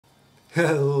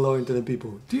Hello Internet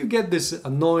people. Do you get this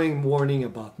annoying warning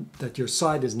about that your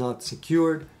site is not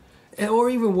secured? Or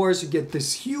even worse, you get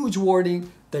this huge warning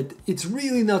that it's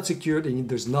really not secured and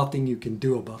there's nothing you can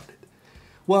do about it.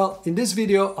 Well, in this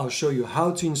video, I'll show you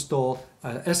how to install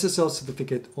a SSL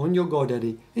certificate on your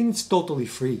GoDaddy, and it's totally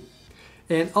free.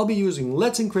 And I'll be using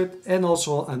Let's Encrypt and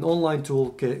also an online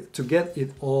tool to get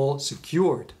it all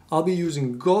secured. I'll be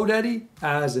using GoDaddy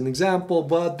as an example,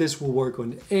 but this will work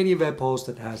on any web host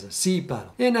that has a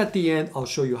cPanel. And at the end, I'll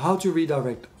show you how to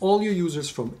redirect all your users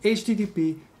from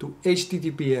HTTP to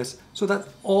HTTPS so that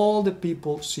all the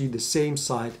people see the same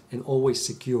site and always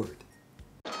secured.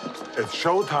 It's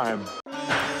showtime.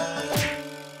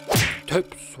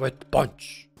 Tips with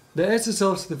Punch. The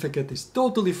SSL certificate is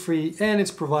totally free and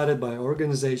it's provided by an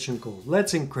organization called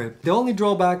Let's Encrypt. The only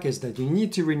drawback is that you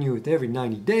need to renew it every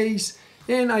 90 days.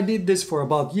 And I did this for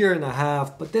about a year and a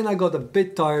half, but then I got a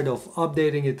bit tired of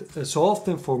updating it so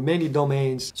often for many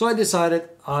domains. So I decided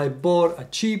I bought a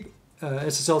cheap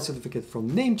SSL certificate from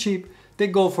Namecheap. They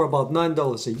go for about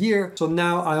 $9 a year. So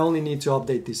now I only need to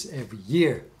update this every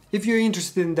year. If you're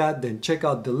interested in that, then check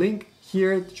out the link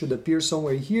here. It should appear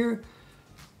somewhere here.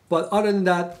 But other than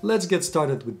that, let's get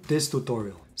started with this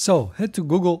tutorial. So head to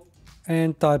Google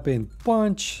and type in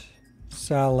punch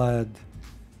salad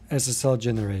SSL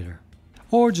Generator.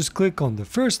 Or just click on the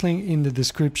first link in the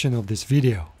description of this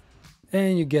video.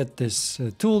 And you get this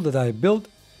tool that I built,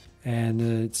 and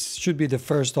it should be the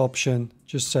first option.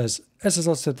 Just says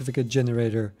SSL Certificate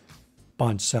Generator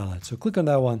punch salad. So click on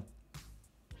that one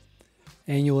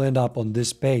and you'll end up on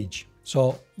this page.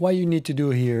 So what you need to do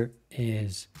here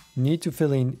is you need to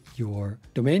fill in your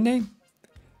domain name,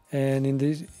 and in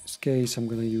this case I'm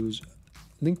going to use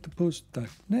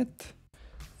linktopus.net,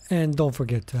 and don't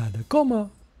forget to add a comma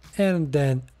and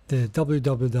then the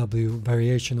www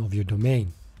variation of your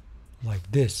domain, like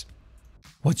this.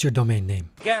 What's your domain name?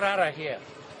 Get out of here.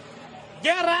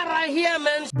 Get out of here,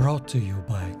 man. Brought to you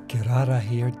by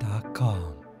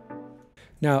getoutahere.com.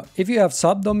 Now, if you have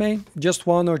subdomain, just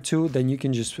one or two, then you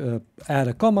can just add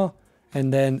a comma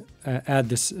and then add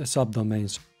this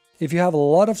subdomains. If you have a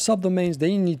lot of subdomains,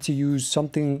 then you need to use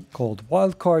something called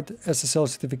wildcard SSL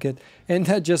certificate, and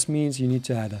that just means you need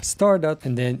to add a star dot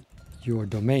and then your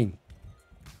domain.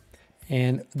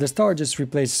 And the star just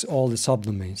replaces all the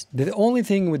subdomains. The only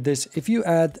thing with this, if you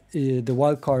add the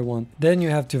wildcard one, then you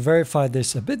have to verify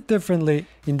this a bit differently.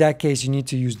 In that case, you need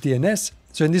to use DNS.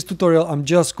 So in this tutorial, I'm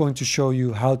just going to show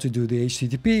you how to do the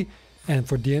HTTP. And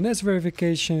for DNS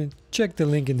verification, check the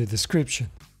link in the description.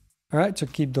 All right, so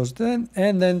keep those then,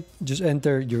 and then just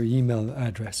enter your email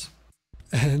address.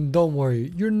 And don't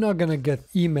worry, you're not gonna get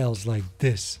emails like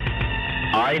this.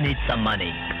 I need some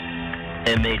money.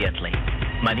 Immediately.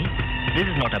 Money? This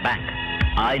is not a bank.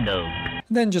 I know.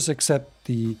 Then just accept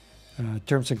the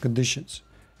terms and conditions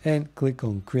and click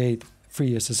on Create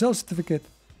Free SSL Certificate.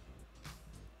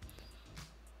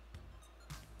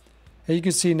 And you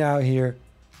can see now here,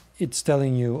 it's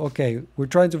telling you, okay, we're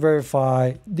trying to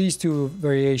verify these two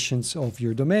variations of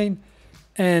your domain.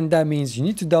 And that means you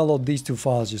need to download these two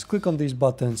files. Just click on these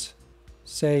buttons,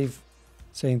 save,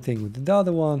 same thing with the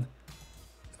other one.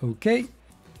 Okay.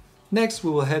 Next,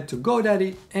 we will head to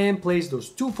GoDaddy and place those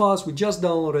two files we just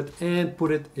downloaded and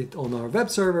put it on our web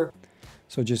server.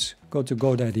 So just go to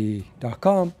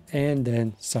godaddy.com and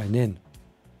then sign in.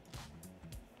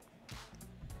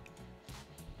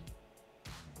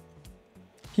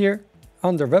 Here,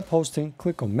 under web hosting,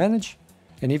 click on manage.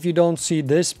 And if you don't see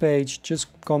this page, just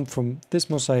come from this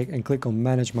mosaic and click on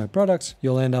manage my products.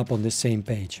 You'll end up on the same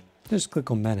page. Just click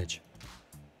on manage.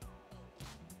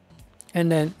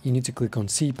 And then you need to click on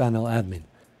cPanel admin.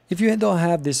 If you don't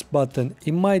have this button,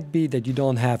 it might be that you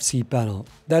don't have cPanel.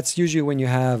 That's usually when you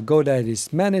have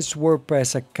GoDaddy's managed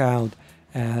WordPress account.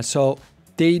 So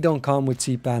they don't come with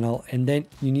cPanel, and then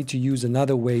you need to use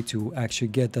another way to actually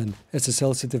get an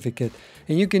SSL certificate.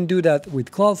 And you can do that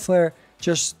with Cloudflare.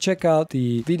 Just check out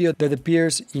the video that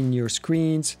appears in your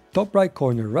screen's top right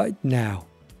corner right now.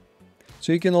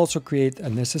 So you can also create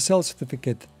an SSL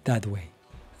certificate that way.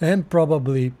 And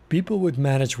probably people with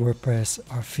managed WordPress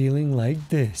are feeling like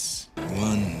this.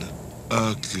 One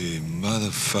ugly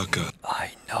motherfucker.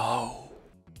 I know.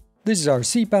 This is our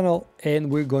cPanel,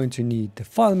 and we're going to need the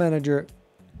file manager.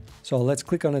 So let's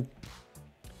click on it.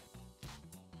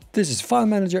 This is file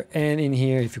manager, and in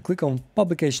here, if you click on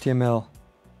public HTML,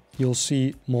 you'll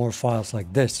see more files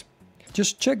like this.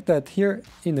 Just check that here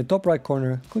in the top right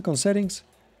corner, click on settings,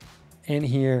 and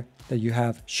here that you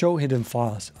have show hidden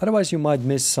files. Otherwise you might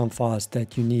miss some files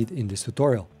that you need in this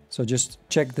tutorial. So just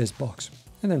check this box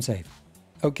and then save.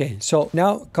 Okay, so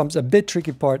now comes a bit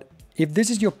tricky part. If this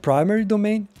is your primary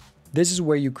domain, this is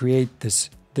where you create this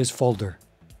folder,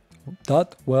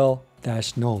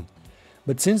 .well-known.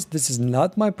 But since this is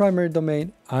not my primary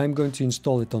domain, I'm going to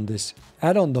install it on this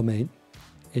add-on domain.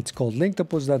 It's called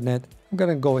linktopus.net. I'm going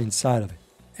to go inside of it.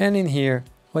 And in here,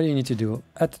 what you need to do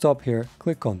at the top here,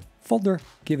 click on folder,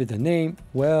 give it a name,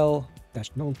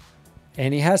 well-known.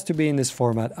 And it has to be in this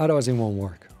format, otherwise it won't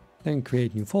work. Then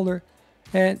create new folder,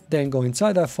 and then go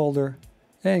inside that folder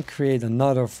and create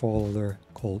another folder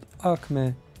called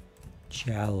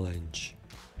acme-challenge.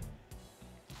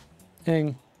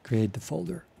 And create the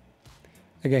folder.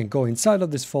 Again, go inside of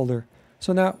this folder.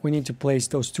 So now we need to place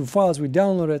those two files we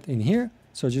downloaded in here.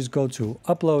 So just go to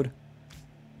upload,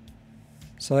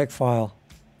 select file,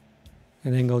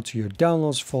 and then go to your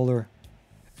downloads folder.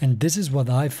 And this is what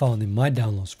I found in my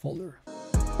downloads folder.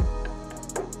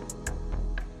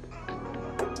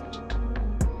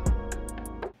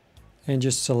 And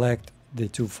just select the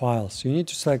two files. You need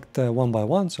to select one by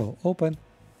one, so open,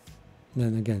 and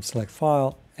then again select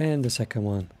file and the second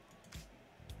one.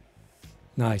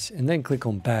 Nice, and then click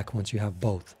on back once you have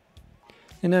both.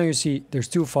 And now you see there's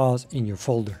two files in your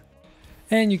folder.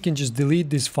 And you can just delete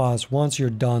these files once you're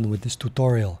done with this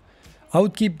tutorial. I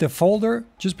would keep the folder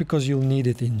just because you'll need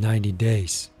it in 90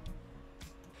 days.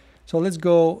 So let's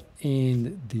go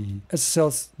in the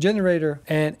SSL generator,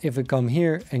 and if we come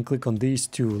here and click on these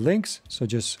two links, so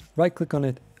just right click on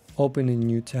it, open a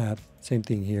new tab, same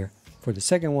thing here for the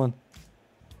second one.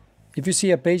 If you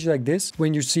see a page like this,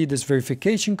 when you see this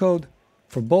verification code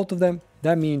for both of them,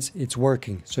 that means it's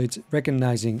working. So it's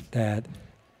recognizing that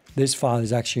this file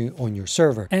is actually on your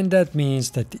server, and that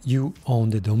means that you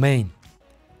own the domain.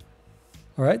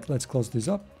 All right, let's close this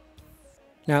up.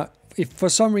 Now, if for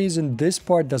some reason this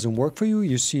part doesn't work for you,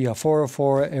 you see a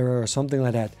 404 error or something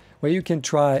like that, what you can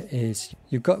try is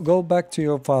you go back to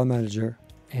your file manager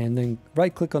and then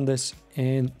right click on this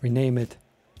and rename it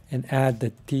and add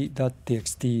the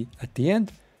t.txt at the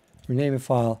end, rename a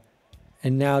file,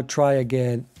 and now try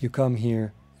again. You come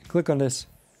here, click on this,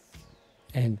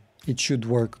 and it should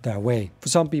work that way. For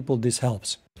some people this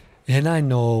helps. And I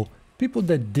know people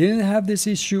that didn't have this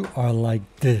issue are like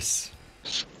this.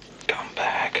 Come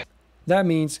back. That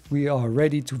means we are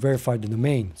ready to verify the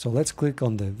domain. So let's click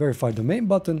on the verify domain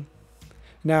button.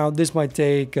 Now this might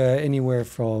take anywhere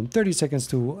from 30 seconds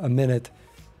to a minute,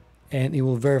 and it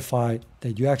will verify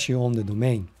that you actually own the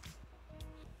domain.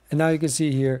 And now you can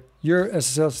see here your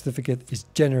SSL certificate is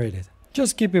generated.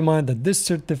 Just keep in mind that this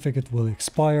certificate will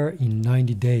expire in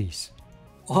 90 days.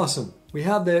 Awesome. We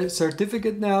have the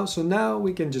certificate now, so now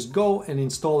we can just go and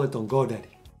install it on GoDaddy.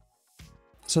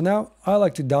 So now I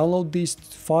like to download these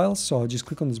files, so I'll just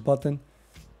click on this button.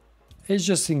 It's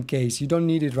just in case, you don't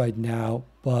need it right now,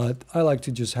 but I like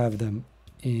to just have them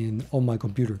on my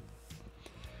computer.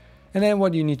 And then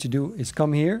what you need to do is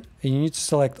come here and you need to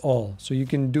select all. So you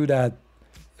can do that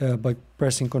by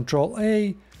pressing Ctrl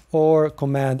A or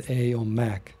Command A on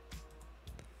Mac.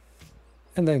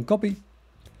 And then copy.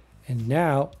 And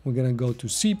now we're gonna go to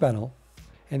cPanel,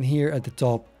 and here at the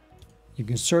top you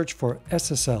can search for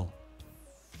SSL.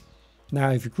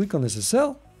 Now if you click on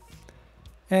SSL,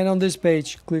 and on this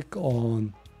page click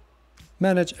on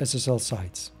Manage SSL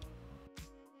Sites.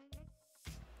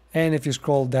 And if you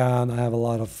scroll down, I have a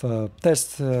lot of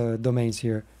test domains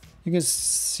here. You can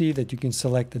see that you can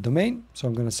select the domain, so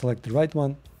I'm going to select the right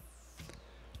one.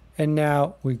 And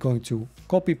now we're going to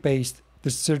copy paste the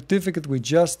certificate we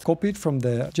just copied from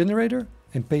the generator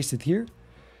and paste it here.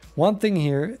 One thing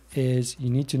here is you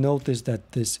need to notice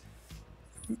that this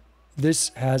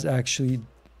has actually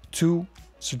two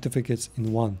certificates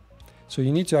in one. So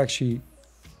you need to actually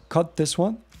cut this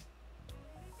one.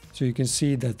 So you can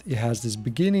see that it has this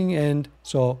beginning end.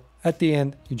 So at the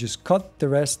end, you just cut the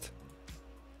rest,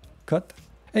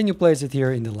 and you place it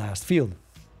here in the last field.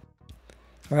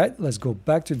 All right, let's go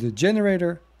back to the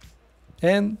generator,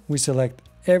 and we select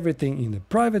everything in the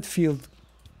private field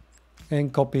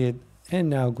and copy it. And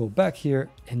now go back here,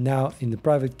 and now in the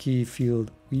private key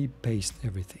field, we paste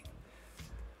everything.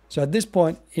 So at this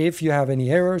point, if you have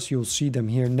any errors, you'll see them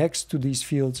here next to these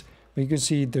fields, but you can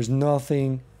see there's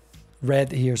nothing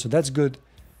red here, so that's good.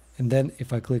 And then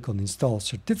if I click on install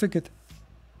certificate,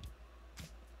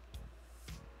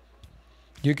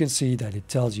 you can see that it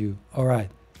tells you, all right,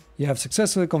 you have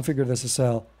successfully configured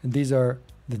SSL, and these are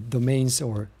the domains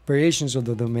or variations of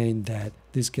the domain that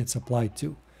this gets applied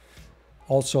to.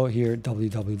 Also here,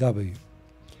 www.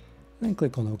 Then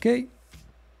click on OK.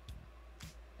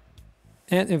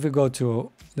 And if we go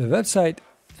to the website,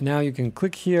 now you can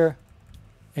click here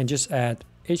and just add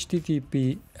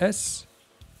HTTPS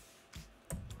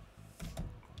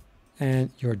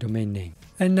and your domain name.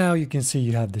 And now you can see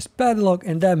you have this padlock,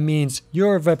 and that means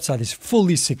your website is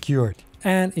fully secured.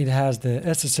 And it has the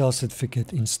SSL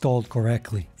certificate installed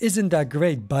correctly. Isn't that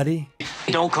great, buddy?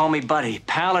 Don't call me buddy,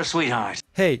 pal or sweetheart.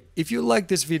 Hey, if you like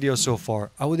this video so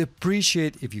far, I would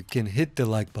appreciate if you can hit the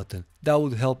like button. That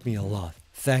would help me a lot.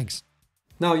 Thanks.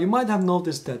 Now you might have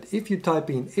noticed that if you type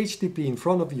in HTTP in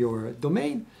front of your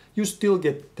domain, you still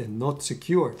get the not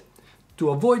secured. To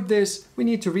avoid this, we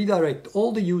need to redirect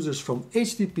all the users from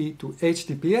HTTP to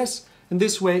HTTPS, and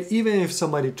this way, even if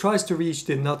somebody tries to reach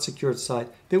the not secured site,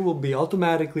 they will be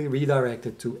automatically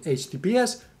redirected to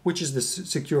HTTPS, which is the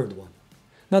secured one.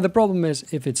 Now the problem is,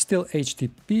 if it's still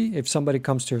HTTP, if somebody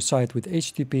comes to your site with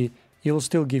HTTP, it will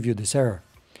still give you this error.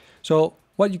 So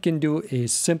what you can do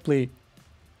is simply,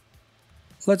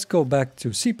 let's go back to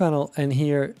cPanel, and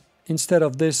here, instead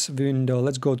of this window,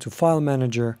 let's go to File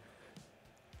Manager.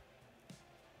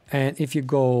 And if you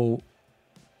go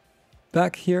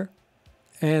back here,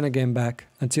 and again back,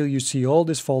 until you see all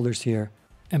these folders here.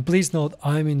 And please note,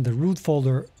 I'm in the root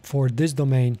folder for this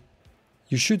domain.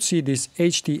 You should see this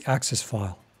htaccess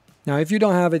file. Now, if you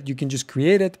don't have it, you can just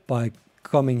create it by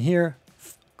coming here,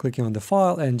 clicking on the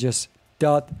file, and just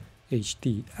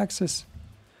 .htaccess.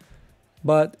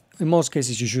 But in most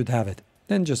cases, you should have it.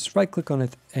 Then just right click on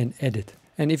it and edit.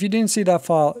 And if you didn't see that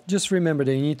file, just remember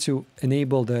that you need to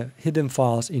enable the hidden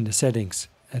files in the settings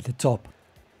at the top.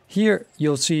 Here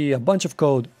you'll see a bunch of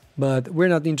code, but we're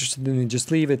not interested in it,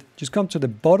 just leave it. Just come to the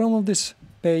bottom of this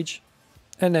page,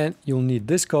 and then you'll need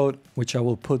this code, which I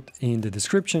will put in the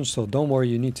description, so don't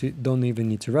worry, don't even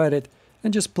need to write it,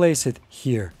 and just place it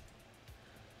here.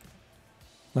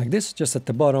 Like this, just at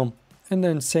the bottom, and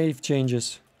then save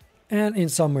changes. And in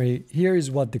summary, here is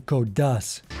what the code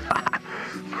does.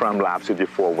 From Lab City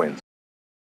 4 wins.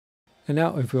 And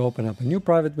now if we open up a new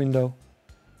private window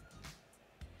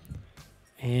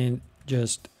and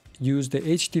just use the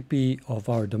HTTP of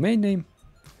our domain name,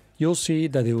 you'll see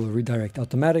that it will redirect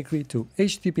automatically to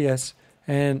HTTPS,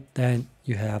 and then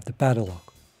you have the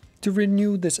padlock. To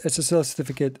renew this SSL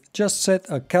certificate, just set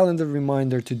a calendar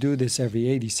reminder to do this every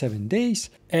 87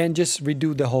 days and just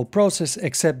redo the whole process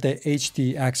except the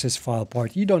htaccess file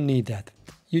part. You don't need that.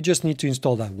 You just need to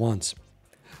install that once.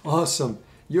 Awesome.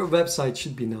 Your website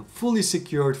should be now fully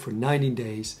secured for 90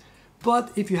 days.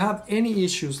 But if you have any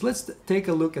issues, let's take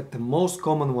a look at the most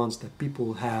common ones that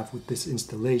people have with this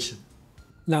installation.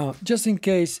 Now, just in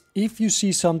case, if you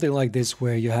see something like this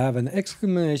where you have an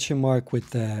exclamation mark with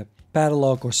the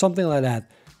padlock or something like that,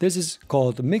 this is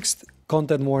called mixed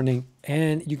content warning,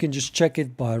 and you can just check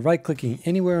it by right-clicking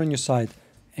anywhere on your site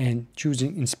and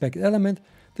choosing inspect element.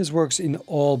 This works in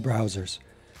all browsers.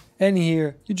 And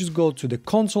here you just go to the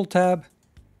console tab,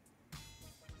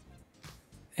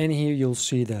 and here you'll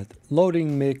see that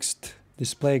loading mixed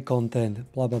display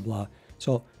content, blah blah blah.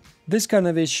 So this kind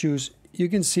of issues, you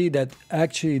can see that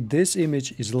actually this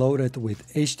image is loaded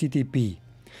with HTTP.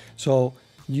 So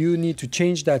you need to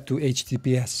change that to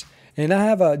HTTPS. And I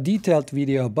have a detailed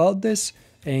video about this,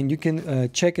 and you can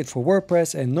check it for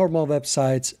WordPress and normal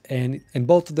websites, and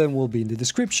both of them will be in the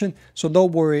description. So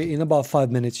don't worry, in about 5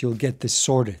 minutes you'll get this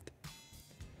sorted.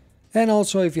 And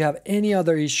also, if you have any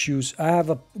other issues, I have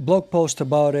a blog post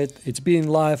about it. It's been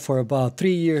live for about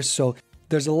 3 years, so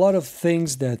there's a lot of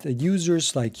things that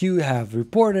users like you have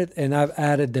reported, and I've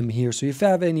added them here. So if you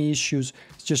have any issues,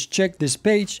 just check this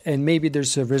page and maybe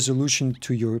there's a resolution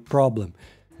to your problem.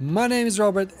 My name is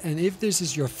Robert, and if this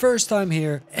is your first time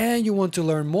here and you want to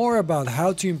learn more about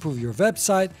how to improve your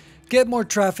website, get more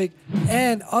traffic,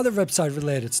 and other website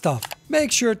related stuff, make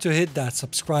sure to hit that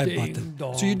subscribe button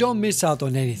so you don't miss out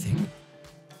on anything.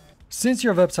 Since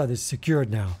your website is secured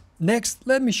now, next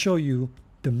let me show you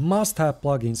the must-have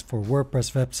plugins for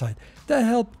WordPress website that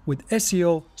help with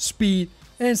SEO, speed,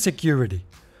 and security.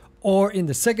 Or in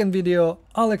the second video,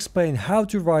 I'll explain how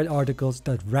to write articles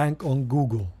that rank on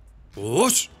Google.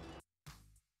 Whoosh!